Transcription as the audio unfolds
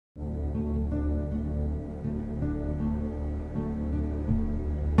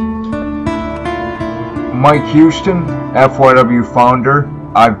Mike Houston, FYW founder.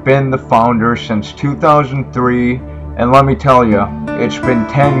 I've been the founder since 2003, and let me tell you, it's been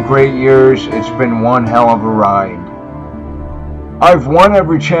 10 great years. It's been one hell of a ride. I've won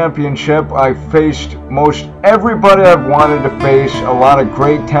every championship. I've faced most everybody I've wanted to face, a lot of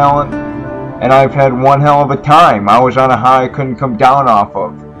great talent, and I've had one hell of a time. I was on a high I couldn't come down off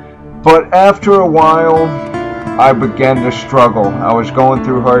of. But after a while, I began to struggle. I was going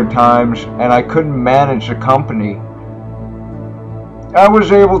through hard times, and I couldn't manage the company. I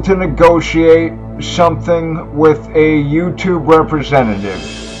was able to negotiate something with a YouTube representative.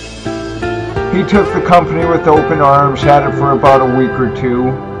 He took the company with open arms, had it for about a week or two,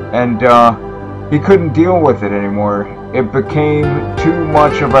 and he couldn't deal with it anymore. It became too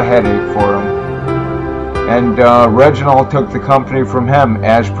much of a headache for him. And Reginald took the company from him,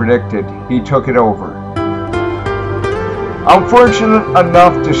 as predicted. He took it over. I'm fortunate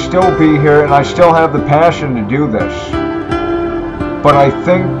enough to still be here, and I still have the passion to do this. But I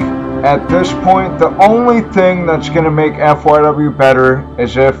think at this point, the only thing that's going to make FYW better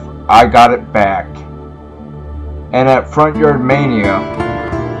is if I got it back. And at FrontYardMania,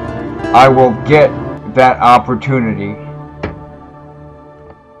 I will get that opportunity.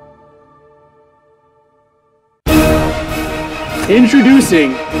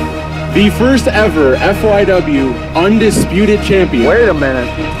 Introducing the first ever FYW Undisputed Champion. Wait a minute.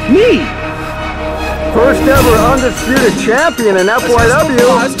 Me! First ever Undisputed Champion in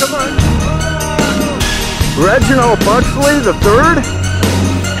FYW. Come on. Reginald Buxely the third?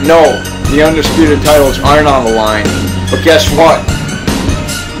 No, the Undisputed titles aren't on the line. But guess what?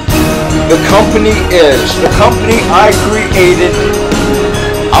 The company I created.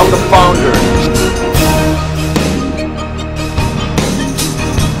 I'm the founder.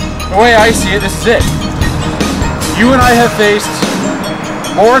 The way I see it, this is it. You and I have faced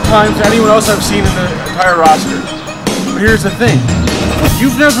more times than anyone else I've seen in the entire roster. But here's the thing.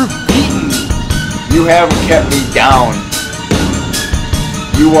 You've never beaten me. You haven't kept me down.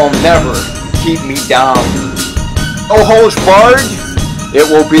 You will never keep me down. No holds barred. It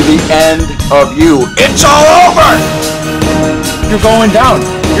will be the end of you. It's all over! You're going down.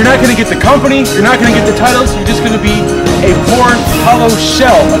 You're not going to get the company. You're not going to get the titles. You're just going to be a poor, hollow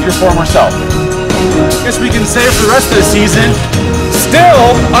shell of your former self. Guess we can say for the rest of the season,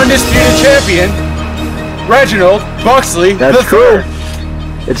 still Undisputed Champion, Reginald Buxely That's true.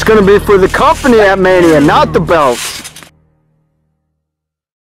 It's going to be for the company at Mania, not the belts.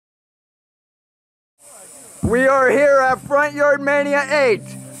 We are here at FrontYardMania 8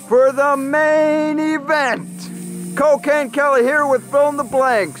 for the main event. Cocaine Kelly here with Fill in the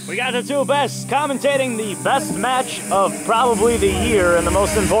Blanks. We got the two best commentating the best match of probably the year and the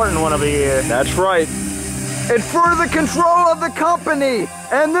most important one of the year. That's right. It's for the control of the company,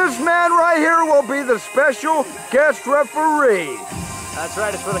 and this man right here will be the special guest referee. That's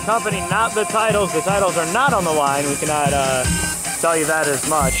right, it's for the company, not the titles. The titles are not on the line. We cannot tell you that as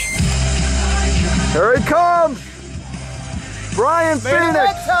much. Here he comes! Brian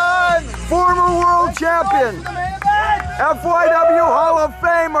Phoenix, former world champion, FYW Hall of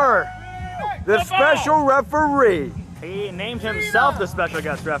Famer, the special referee. He named himself the special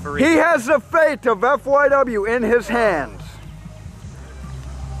guest referee. He has the fate of FYW in his hands.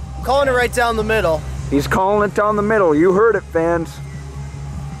 I'm calling it right down the middle. He's calling it down the middle. You heard it, fans.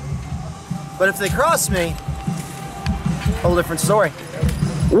 But if they cross me, whole different story.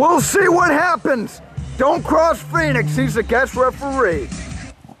 We'll see what happens. Don't cross Phoenix. He's the guest referee.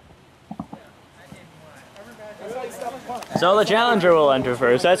 So the challenger will enter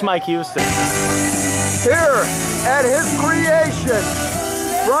first. That's Mike Houston. Here, at his creation,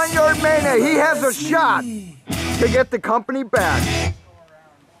 FrontYardMania, he has a shot to get the company back.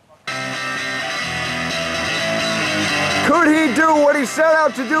 Could he do what he set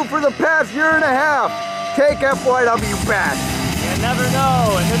out to do for the past year and a half? Take FYW back. You never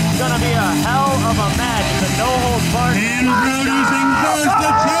know, and this is going to be a hell of a match. It's a no-holds-barred. Introducing first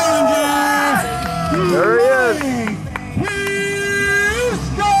the challenger. There he is.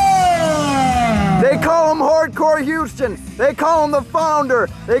 They call him Hardcore Houston. They call him the founder.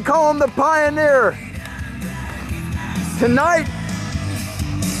 They call him the pioneer. Tonight,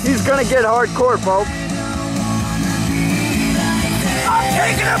 he's gonna get hardcore, folks. I'm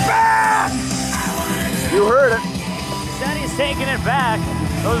taking it back! You heard it. He said he's taking it back.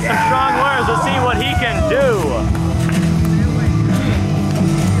 Those are some strong words. Let's see what he can do.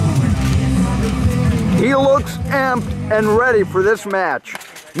 He looks amped and ready for this match.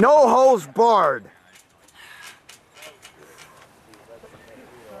 No holds barred.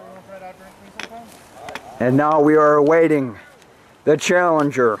 And now we are awaiting the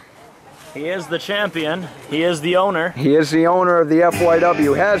challenger. He is the champion. He is the owner. He is the owner of the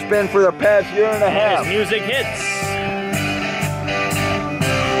FYW. Has been for the past year and a half. His music hits.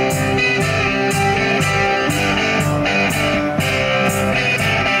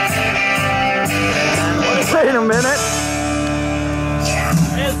 Wait a minute.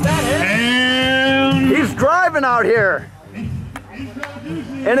 Is that it? And He's driving out here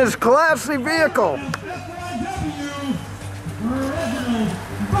in his classy vehicle.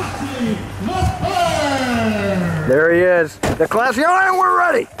 There he is. The classy. All right, we're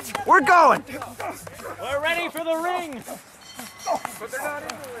ready. We're going. We're ready for the ring.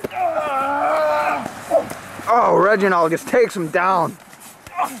 Oh, Reginald just takes him down.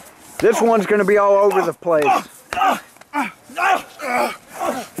 This one's going to be all over the place.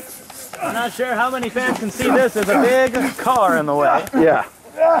 I'm not sure how many fans can see this. There's a big car in the way. Yeah,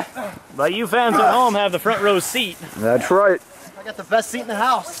 But you fans at home have the front row seat. that's right. I got the best seat in the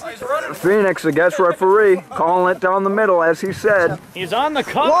house. Phoenix, the guest referee, calling it down the middle, as he said. He's on the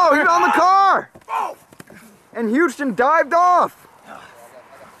car. Whoa, he's on the car! And Houston dived off.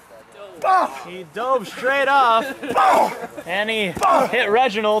 He dove straight off. And he hit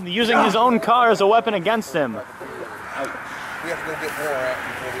Reginald using his own car as a weapon against him. We have to go get more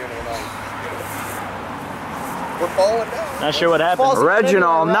before the end of the night. We're falling down. Not sure what happened.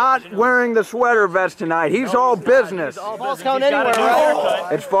 Reginald not wearing the sweater vest tonight. He's all business. Falls count He's got a anywhere, new right?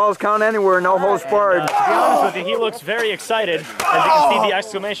 haircut. It's falls count anywhere, no holds barred. To be honest with you, he looks very excited, as you can see the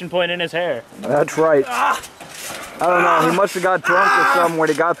exclamation point in his hair. That's right. I don't know, he must have got drunk or something when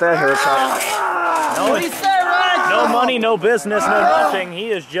he got that haircut. No, no money, no business, no nothing. He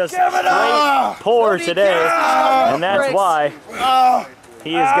is just straight poor today, and that's why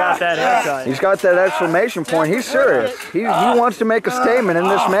he has got that haircut. He's got that exclamation point. He's serious. He wants to make a statement in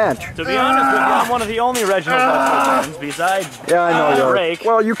this match. To be honest with you, I'm one of the only Reginald Buxely fans besides Yeah, I know you are. Drake.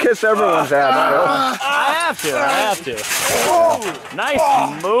 Well, you kiss everyone's ass, I have to. Nice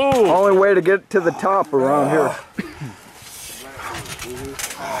move. Phil. Only way to get to the top around here.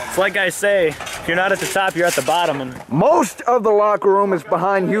 It's like I say, if you're not at the top, you're at the bottom. And Most of the locker room is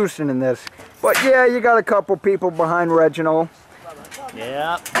behind Houston in this. But yeah, you got a couple people behind Reginald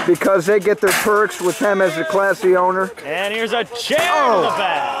yeah. because they get their perks with him as the classy owner. And here's a chair to the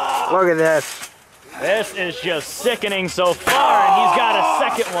back. Look at this. This is just sickening so far, and he's got a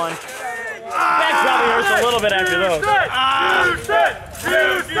second one. That probably hurts a little bit after those.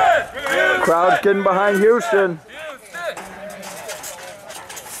 Crowd's getting behind Houston.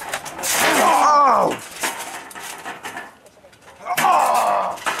 Oh!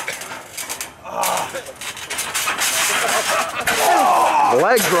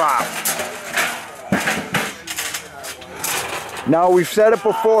 Leg drop. Now, we've said it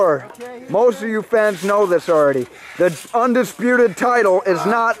before. Most of you fans know this already. The undisputed title is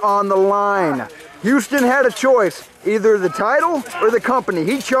not on the line. Houston had a choice, either the title or the company.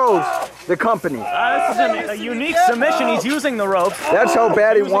 He chose the company. This is a unique submission. He's using the ropes. That's how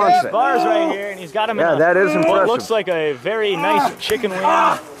bad he wants These it. bars right here, and he's got him in Yeah, that is what impressive. looks like a very nice chicken wing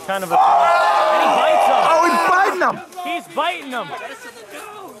kind of a thing. And he bites him. Oh, he's biting him. He's biting him.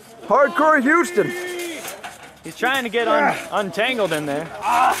 Hardcore Houston. He's trying to get untangled in there.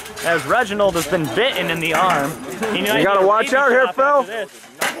 As Reginald has been bitten in the arm. You gotta watch out here, Phil.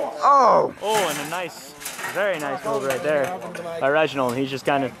 Oh. Oh, and a nice, very nice move right there by Reginald. He's just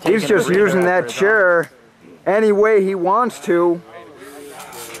kind of taking He's just a breather using that after his chair any way he wants to.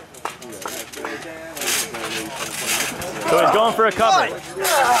 So he's going for a cover.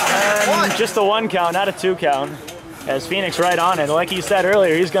 And just a 1 count, not a 2 count. As Phoenix right on it. Like he said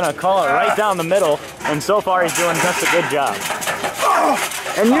earlier, he's going to call it right down the middle. And so far, he's doing just a good job.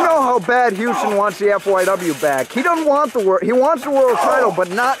 And you know how bad Houston wants the FYW back. He doesn't want the world. He wants the world title,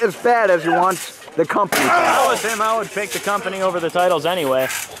 but not as bad as he wants the company. If I was him, I would pick the company over the titles anyway.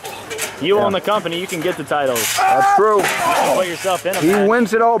 You own the company, you can get the titles. That's true. You can put yourself in a He match.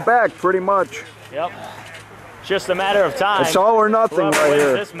 wins it all back, pretty much. Yep. It's just a matter of time. It's all or nothing Whoever right wins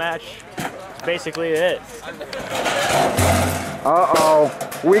here. this match, basically it. Uh-oh.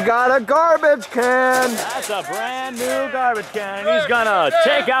 We got a garbage can. That's a brand new garbage can. And he's gonna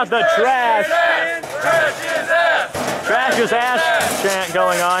take out the trash. Trash his ass chant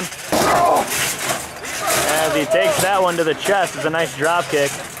going on. As he takes that one to the chest. It's a nice drop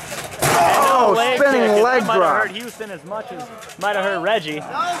kick. Oh, spinning kick. leg That might have drop. hurt Houston as much as might have hurt Reggie.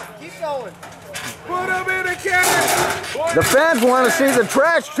 No, keep going. Put him in a can. The fans want to see the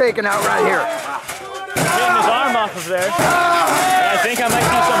trash taken out right here. Getting his arm off of there. And I think I might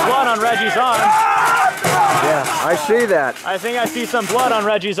see some blood on Reggie's arm. Yeah, I see that. I think I see some blood on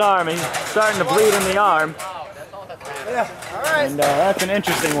Reggie's arm. He's starting to bleed in the arm. And that's an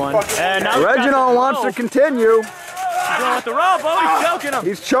interesting one. And now Reginald wants to continue. He's going with the rope. Oh, he's choking him.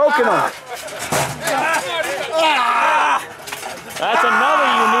 He's choking him. That's another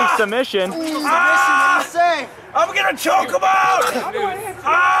unique submission. I'm gonna choke him out!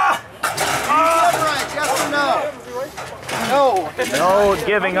 Yes or no? No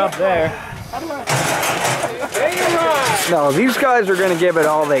giving up there. No, these guys are going to give it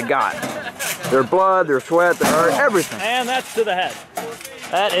all they got. Their blood, their sweat, their heart, everything. And that's to the head.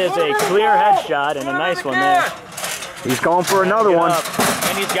 That is a clear headshot and a nice one there. He's going for another one.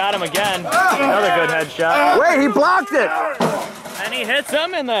 And he's got him again. Another good headshot. Wait, he blocked it! And he hits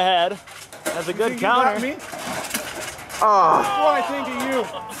him in the head. That's a good counter. Oh,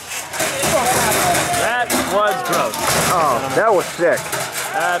 That was gross. oh, that was sick.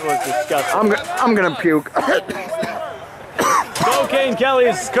 That was disgusting. I'm gonna puke. Cocaine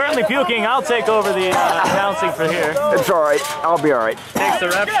Kelly's currently puking. I'll take over the announcing for here. It's all right. I'll be all right. Takes the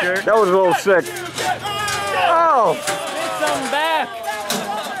ref shirt. That was a little sick. Oh, Hits him back.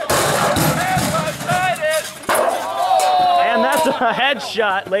 And that's a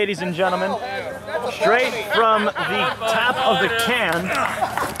headshot, ladies and gentlemen. Straight from the top of the can.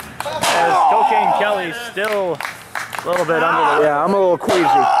 As Cocaine Kelly's still a little bit under the... yeah, I'm a little queasy.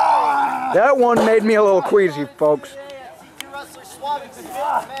 That one made me a little queasy, folks.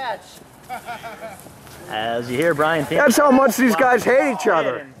 As you hear Brian Phoenix. That's how much these guys hate each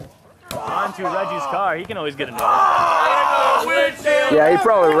other. Onto Reggie's car. He can always get into it. Yeah, he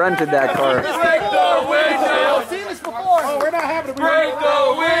probably rented that car.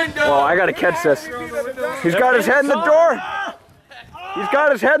 Well, I gotta catch this. He's got his head in the door. He's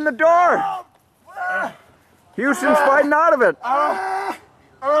got his head in the door. Houston's fighting out of it.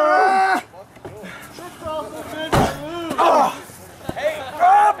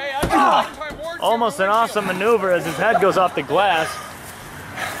 Almost an awesome maneuver as his head goes off the glass.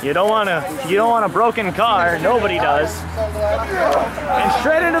 You don't want a broken car. Nobody does. And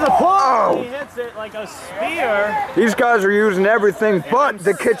straight into the pole. He hits it like a spear. These guys are using everything but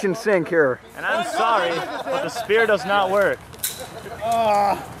the kitchen sink here. And I'm sorry, but the spear does not work.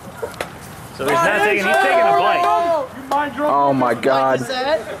 So he's not taking. He's taking a bite. Oh my God.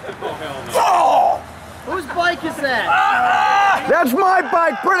 Whose bike is that? That's my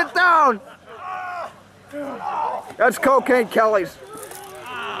bike. Put it down. That's Cocaine Kelly's.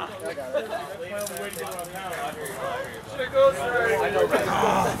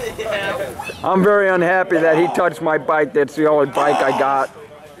 I'm very unhappy that he touched my bike. That's the only bike I got.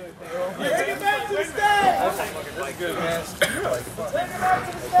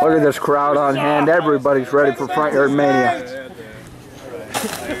 Look at this crowd on hand. Everybody's ready for FrontYardMania.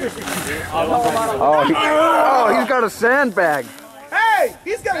 Oh, he's got a sandbag. Hey,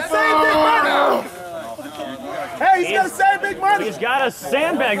 he's got a sandbag money! Hey, he's got a sandbag money! He's got a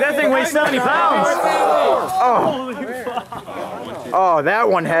sandbag. That thing weighs 70 pounds. Oh, that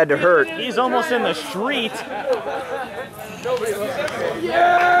one had to hurt. He's almost in the street.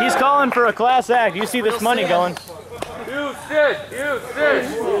 He's calling for a class act. You see this money going.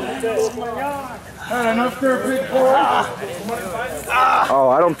 Oh,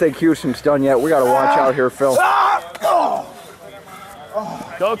 I don't think Houston's done yet. We got to watch out here, Phil.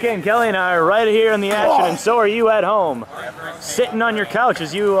 Cocaine Kelly and I are right here in the action, and so are you at home, sitting on your couch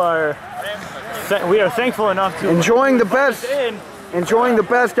as you are. We are thankful enough to enjoying the best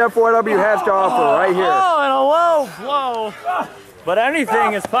FYW has to offer right here. Oh, and a low blow. But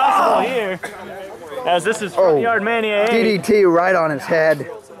anything is possible here, as this is FrontYardMania 8. DDT right on his head.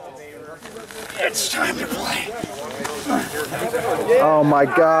 It's time to play. Oh my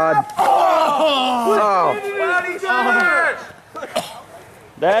God. Oh.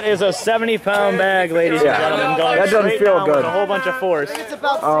 That is a 70-pound bag, ladies and gentlemen, going that doesn't straight feel down good. with a whole bunch of force. It's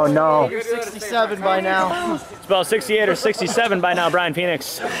about Oh no. 67 by now. It's about 68 or 67 by now, Brian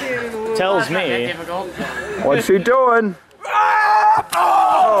Phoenix tells me. What's he doing?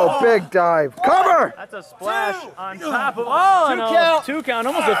 Oh, big dive. Cover! That's a splash on top of, two count,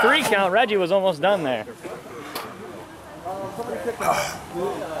 almost a 3 count. Reggie was almost done there.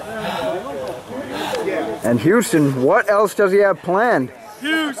 And Houston, what else does he have planned?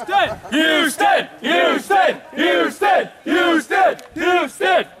 Houston! Houston! Houston! Houston! Houston!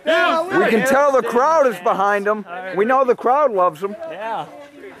 Houston! We can tell the crowd is behind him. We know the crowd loves him. Yeah.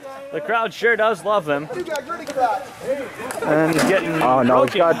 The crowd sure does love them. And he's getting. Oh no,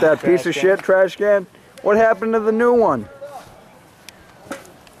 he's got that piece of shit trash can. What happened to the new one?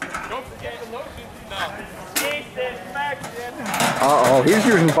 Uh-oh, he's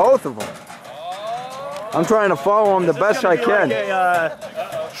using both of them. I'm trying to follow him the best I can.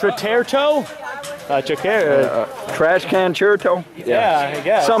 Triterto? Trash can Cherto? Yeah, I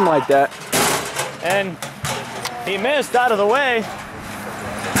guess. Something like that. And he missed out of the way.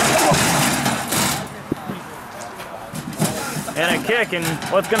 And a kick, and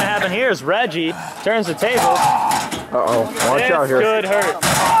what's going to happen here is Reggie turns the table. Uh-oh, watch out here. This could hurt.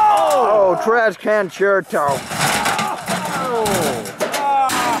 Oh, trash can Cherto.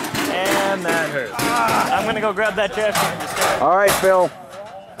 And that hurt. I'm going to go grab that trash can. All right, Phil.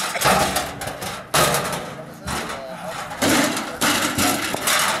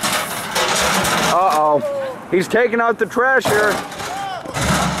 Uh-oh, he's taking out the trash here.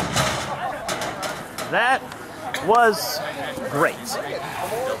 That was great.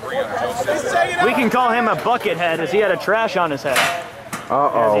 We can call him a bucket head as he had a trash on his head.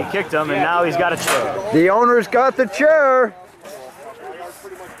 Uh-oh. As he kicked him, and now he's got a chair. The owner's got the chair.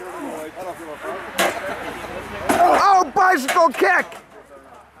 Oh, bicycle kick!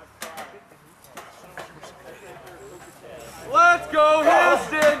 Let's go,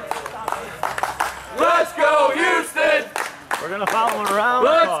 Houston! Let's go, Houston! We're going to follow him around.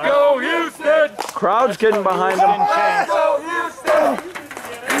 Let's go, Houston! Crowd's getting behind him. Let's go, Houston!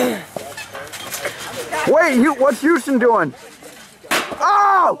 Wait, what's Houston doing?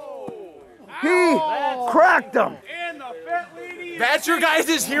 Oh! He cracked him. That's your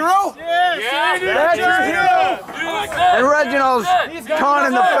guys' hero? Yeah, That's your hero. And Reginald's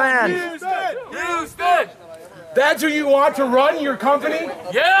taunting the fans. Houston! That's who you want to run your company?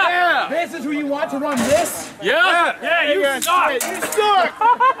 Yeah! This is who you want to run this? Yeah! Yeah, you suck! You suck!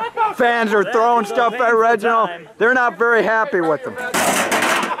 Fans are throwing stuff at Reginald. They're not very happy with him.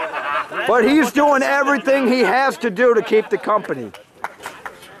 But he's doing everything he has to do to keep the company.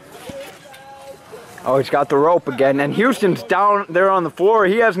 Oh, he's got the rope again, and Houston's down there on the floor.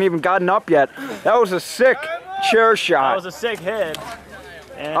 He hasn't even gotten up yet. That was a sick chair shot. That was a sick hit.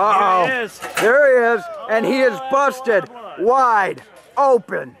 And uh-oh. here he is. There he is, and he is busted wide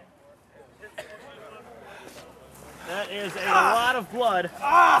open. That is a lot of blood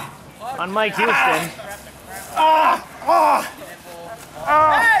on Mike Houston.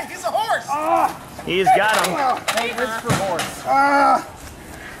 Hey, he's a horse! He's got him. Hey, it's for horse.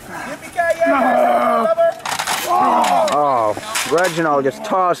 Oh, Reginald just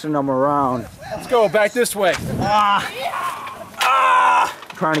tossing him around. Let's go, back this way.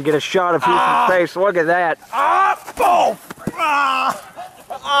 Trying to get a shot of Houston's face. Look at that.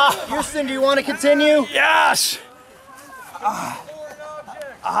 Houston, do you want to continue? Yes!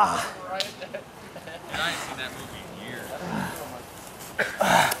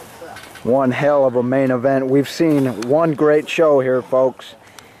 One hell of a main event. We've seen one great show here, folks.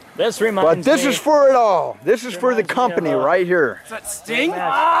 This reminds But this me. is for it all. This is for the company right here. Is that Sting?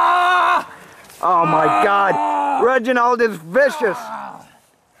 Oh my God. Reginald is vicious.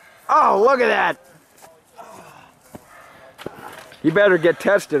 Oh, look at that. You better get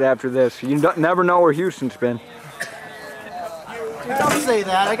tested after this. You never know where Houston's been. Dude, don't say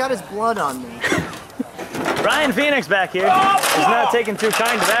that. I got his blood on me. Ryan Phoenix back here. He's not taking too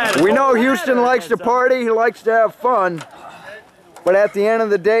kind to that. We know Houston likes to party. He likes to have fun. But at the end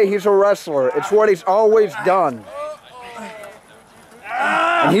of the day, he's a wrestler. It's what he's always done.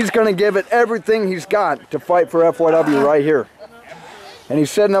 And he's going to give it everything he's got to fight for FYW right here. And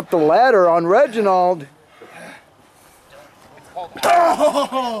he's setting up the ladder on Reginald.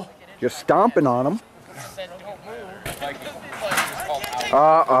 Just stomping on him.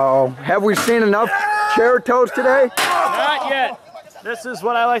 Uh-oh. Have we seen enough chair toes today? Not yet. This is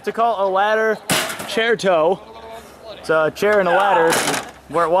what I like to call a ladder chair toe. It's a chair and a ladder. If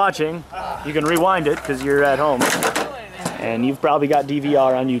you weren't watching, you can rewind it because you're at home. And you've probably got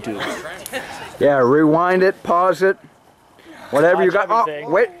DVR on YouTube. Yeah, rewind it, pause it. Whatever you got. Everything.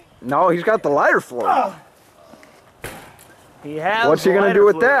 Oh, wait. No, he's got the lighter fluid. He has. What's he going to do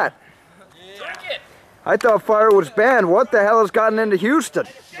with that? I thought fire was banned. What the hell has gotten into Houston?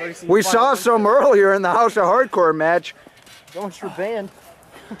 We saw some earlier in the House of Hardcore match. Don't you're banned.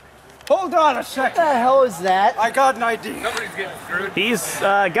 Hold on a second. What the hell is that? I got an idea. He's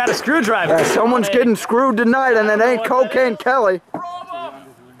got a screwdriver. Yeah, someone's getting screwed tonight, and it ain't Cocaine Kelly.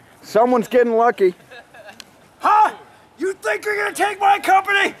 Someone's getting lucky. Huh? You think you're gonna take my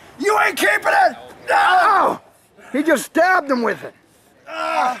company? You ain't keeping it! No! Oh! He just stabbed him with it.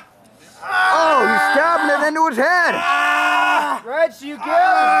 Oh, he's stabbing it into his head. Reg, you get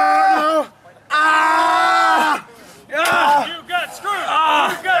it? You got screwed!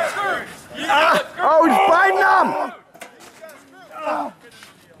 You got screwed! You got screwed! Oh, he's biting him.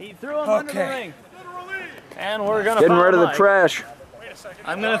 He threw him under the ring. And we're going to Getting rid of the trash.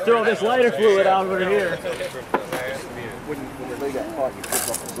 I'm going to throw this lighter fluid out over here.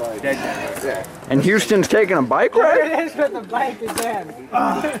 And Houston's taking a bike ride? There it is with the bike again.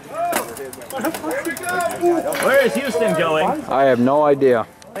 Where is Houston going? I have no idea.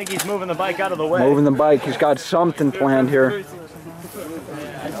 I think he's moving the bike out of the way. Moving the bike. He's got something planned here.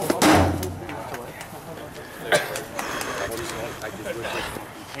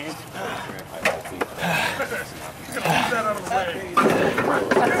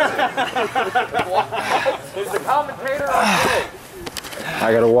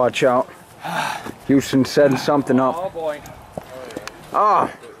 I gotta watch out. Houston setting something up. Oh boy.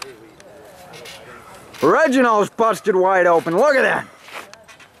 Oh. Reginald's busted wide open. Look at that.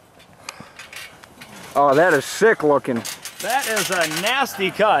 Oh, that is sick looking. That is a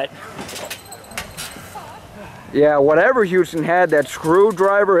nasty cut. Yeah, whatever Houston had, that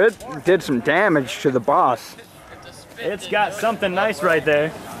screwdriver, it did some damage to the boss. It's got something nice right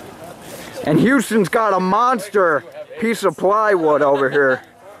there. And Houston's got a monster piece of plywood over here.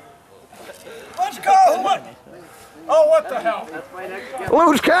 Let's go! Oh, what the hell?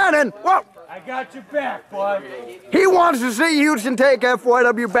 Loose cannon! Whoa! I got your back, bud. He wants to see Houston take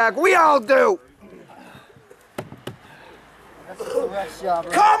FYW back. We all do! Come on!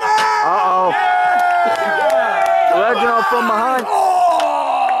 Uh-oh. Reginald from behind.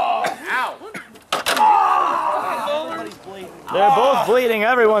 They're both bleeding.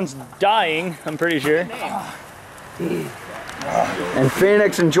 Everyone's dying, I'm pretty sure. And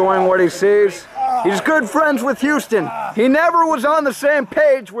Phoenix enjoying what he sees. He's good friends with Houston. He never was on the same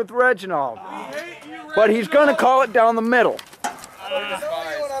page with Reginald. But he's gonna call it down the middle.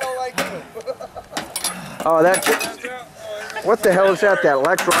 Oh, that's it. What the hell is that? That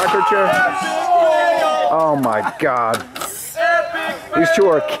Lex rocker chair? Oh my God. These two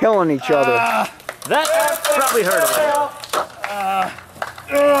are killing each other. That probably hurt a little.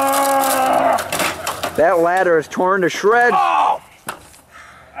 That ladder is torn to shreds.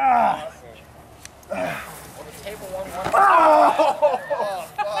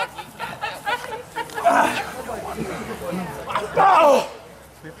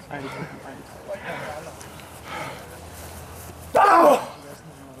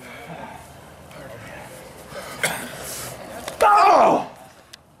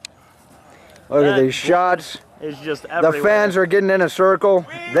 Look at these shots. It's just everywhere. The fans are getting in a circle.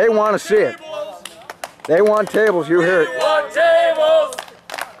 They want to see it. They want tables, you hear it.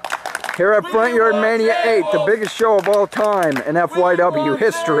 Here at FrontYardMania 8, the biggest show of all time in FYW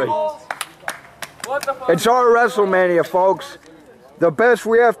history. It's our WrestleMania, folks. The best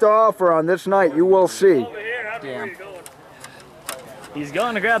we have to offer on this night, you will see. Damn. He's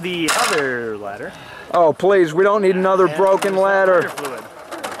going to grab the other ladder. Oh, please, we don't need another broken ladder. Fluid.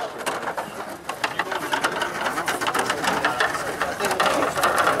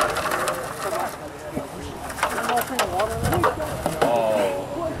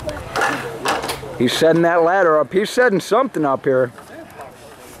 He's setting that ladder up. He's setting something up here.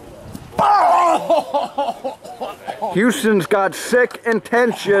 Houston's got sick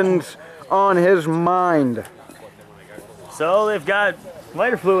intentions on his mind. So they've got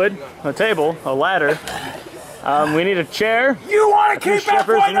lighter fluid, a table, a ladder. We need a chair. You want to keep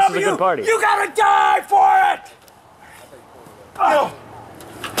strippers, and this is a good party. You gotta die for it! Oh.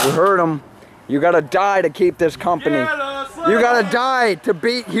 You heard him. You gotta die to keep this company. You gotta die to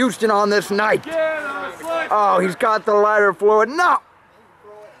beat Houston on this night. Oh, he's got the lighter fluid. No!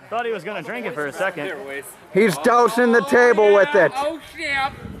 Thought he was gonna drink it for a second. He's dousing the table with it. Oh,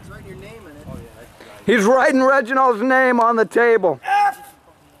 shit! He's writing Reginald's name on the table.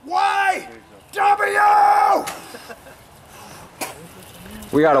 FYW!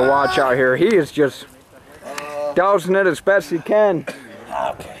 We gotta watch out here. He is just dousing it as best he can.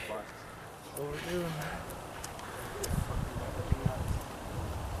 Okay.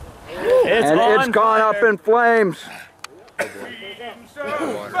 It's gone up in flames. But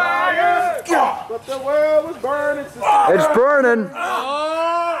the world was burning. It's burning.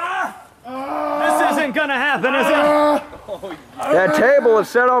 This isn't gonna happen, is it? That table is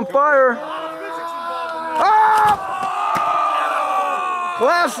set on fire. Ah!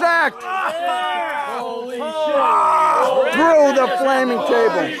 Class act. Holy Through the flaming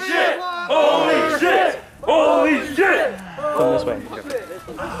table. Holy shit! Holy shit! Come this way.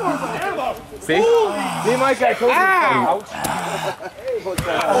 See? Me and Mike got cozy.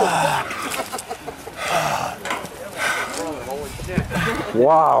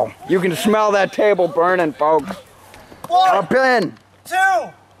 Wow. You can smell that table burning, folks. Up in.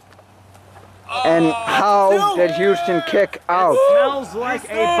 And how did Houston kick out? Smells like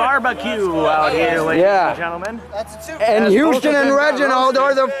a barbecue out here, ladies and gentlemen. And Houston and Reginald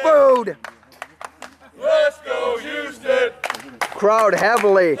are the food. Let's go, Houston! crowd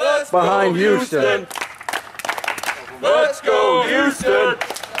heavily behind Houston. Let's go, Houston!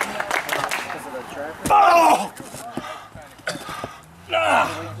 Oh!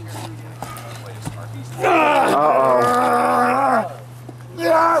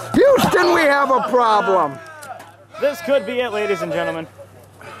 Houston, we have a problem. This could be it, ladies and gentlemen.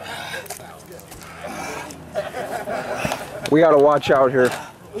 We got to watch out here.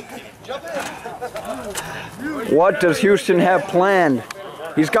 What does Houston have planned?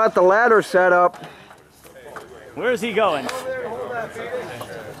 He's got the ladder set up. Where is he going?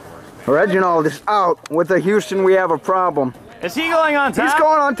 Reginald is out with the Houston. We have a problem. Is he going on top? He's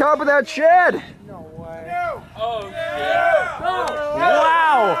going on top of that shed. Oh, yeah!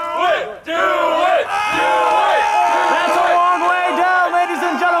 Wow! Do it! That's a long way down, ladies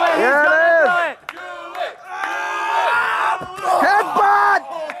and gentlemen. There it is. Headbutt!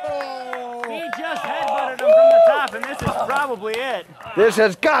 He just headbutted him from the top, and this is probably it. This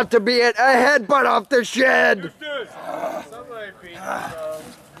has got to be it. A headbutt off the shed.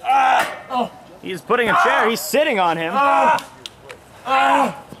 He's putting a chair. He's sitting on him. This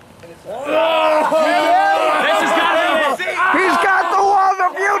has got to be it. He's got the walls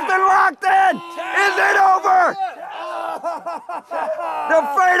of Houston locked in. Is it over? The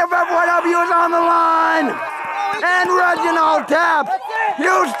fate of FYW is on the line. And Reginald taps.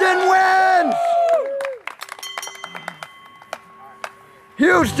 Houston wins.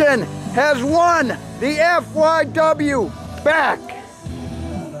 Houston has won the FYW back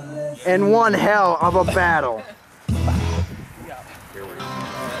in one hell of a battle.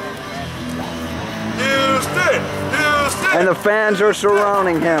 Houston! And the fans are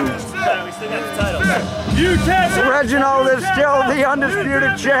surrounding him. We still got the title. Reginald is still the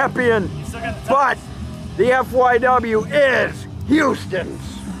undisputed champion, but the FYW is Houston's.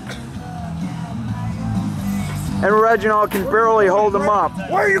 And Reginald can barely hold him up.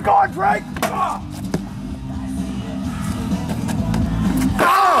 Where are you going, Drake? Oh!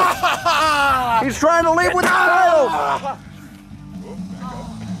 He's trying to leave with the title.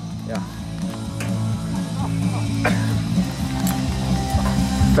 Yeah.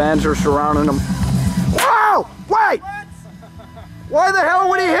 Fans are surrounding him. Whoa! Wait! Why the hell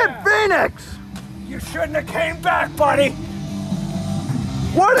would he hit Phoenix? You shouldn't have came back, buddy!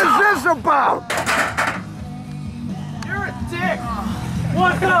 What is this about? You're a dick!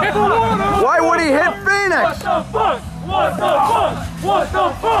 What the fuck? Why would he hit Phoenix? What the fuck? What the fuck? What the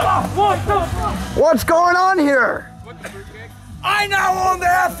fuck? What the fuck? What's going on here? I now own the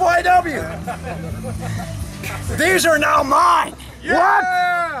FYW! These are now mine! What?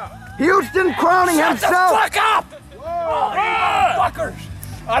 Houston crowning Shut himself. the fuck up! Oh, fuckers!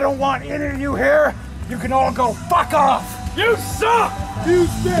 I don't want any of you here. You can all go fuck off. You suck!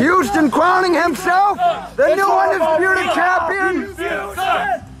 Houston crowning himself the new undisputed champion.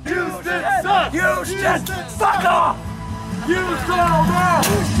 Houston sucks! Houston, fuck off!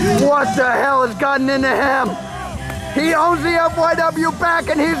 What the hell has gotten into him? He owns the FYW back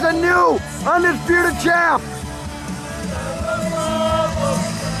and he's the new undisputed champ.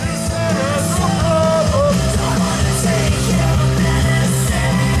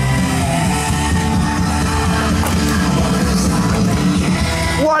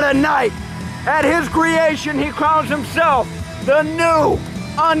 What a night! At his creation, he crowns himself the new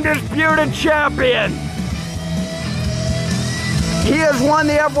undisputed champion. He has won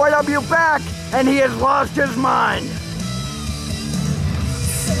the FYW back, and he has lost his mind.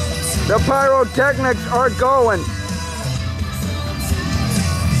 The pyrotechnics are going.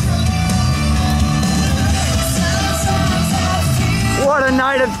 What a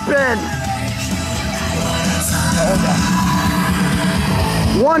night it's been.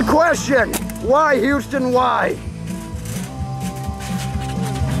 One question, why Houston, why?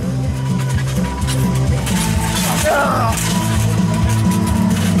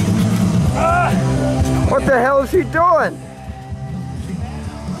 What the hell is he doing?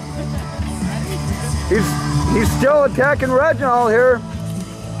 He's still attacking Reginald here.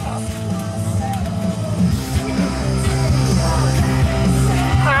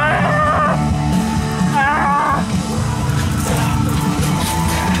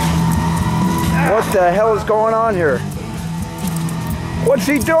 What the hell is going on here? What's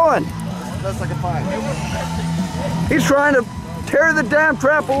he doing? That's like a fine. He's trying to tear the damn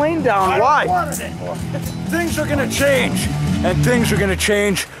trampoline down. Why? Things are gonna change, and things are gonna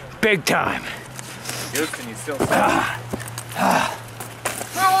change big time. Houston, you still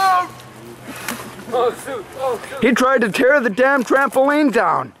He tried to tear the damn trampoline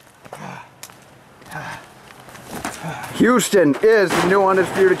down. Houston is the new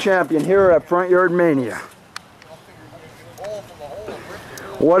undisputed champion here at FrontYardMania.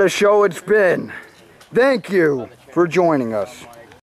 What a show it's been. Thank you for joining us.